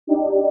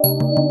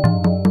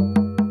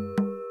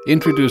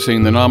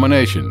Introducing the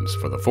nominations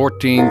for the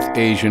 14th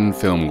Asian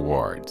Film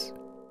Awards.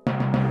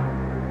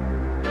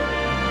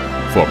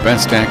 For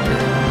Best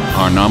Actor,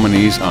 our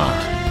nominees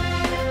are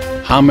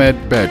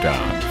Hamed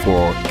Bedan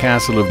for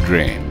Castle of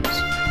Dreams,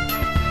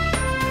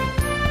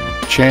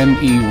 Chen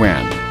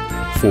Yi-wen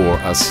for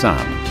A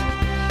Son,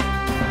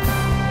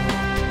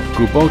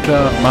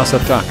 Kubota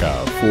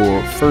Masataka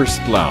for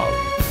First Love,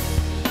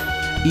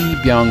 Lee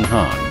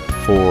Byung-han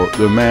for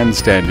The Man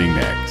Standing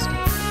Next,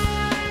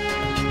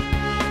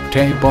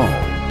 Tae Bo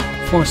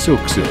for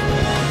Suk-suk,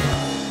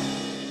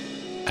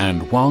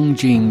 and Wang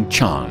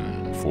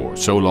Jing-chan for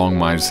So Long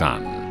My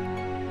Son.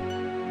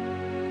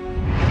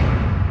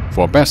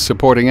 For Best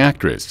Supporting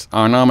Actress,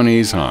 our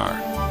nominees are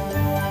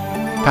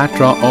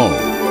Patra Oh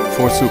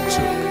for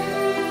Suk-suk,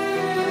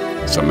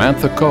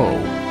 Samantha Ko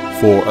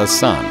for A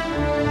Son,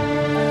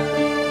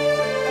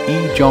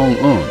 Lee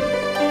Jong-un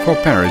for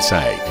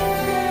Parasite,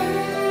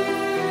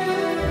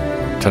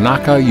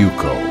 Tanaka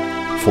Yuko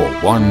for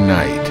One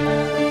Night,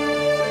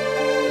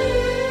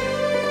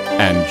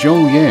 and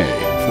Zhou Ye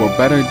for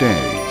Better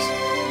Days.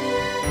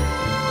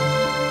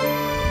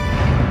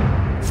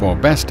 For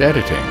Best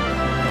Editing,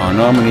 our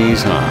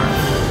nominees are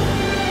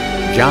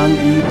Zhang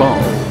Yibo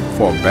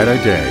for Better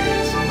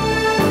Days,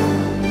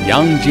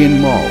 Yang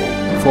Jin-mo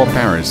for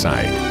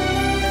Parasite,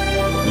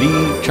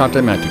 Lee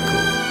Chatametiku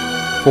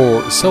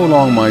for So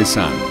Long My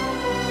Son,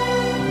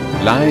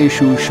 Lai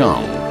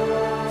Shu-shang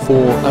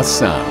for A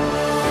Son,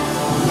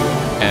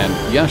 and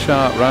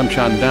Yasha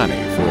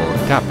Ramchandani for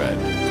Tapet.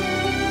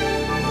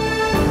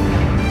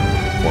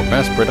 For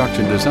Best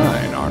Production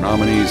Design, our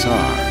nominees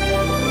are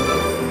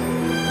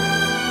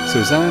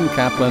Suzanne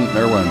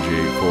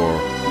Kaplan-Merwanji for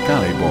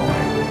Cali Boy,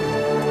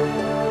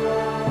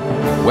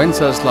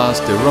 Wenceslas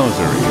de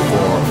Rosary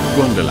for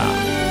Gundala,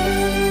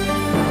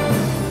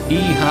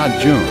 Lee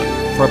Ha-jun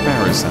for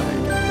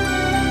Parasite,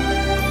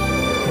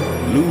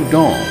 Lu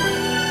Dong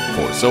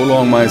for So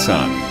Long My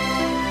Son,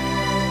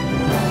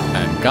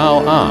 and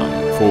Gao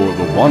Ang for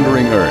The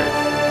Wandering Earth.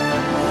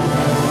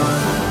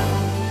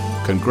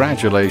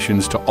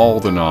 Congratulations to all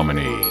the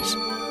nominees.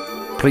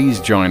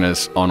 Please join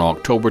us on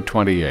October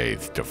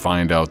 28th to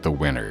find out the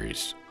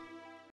winners.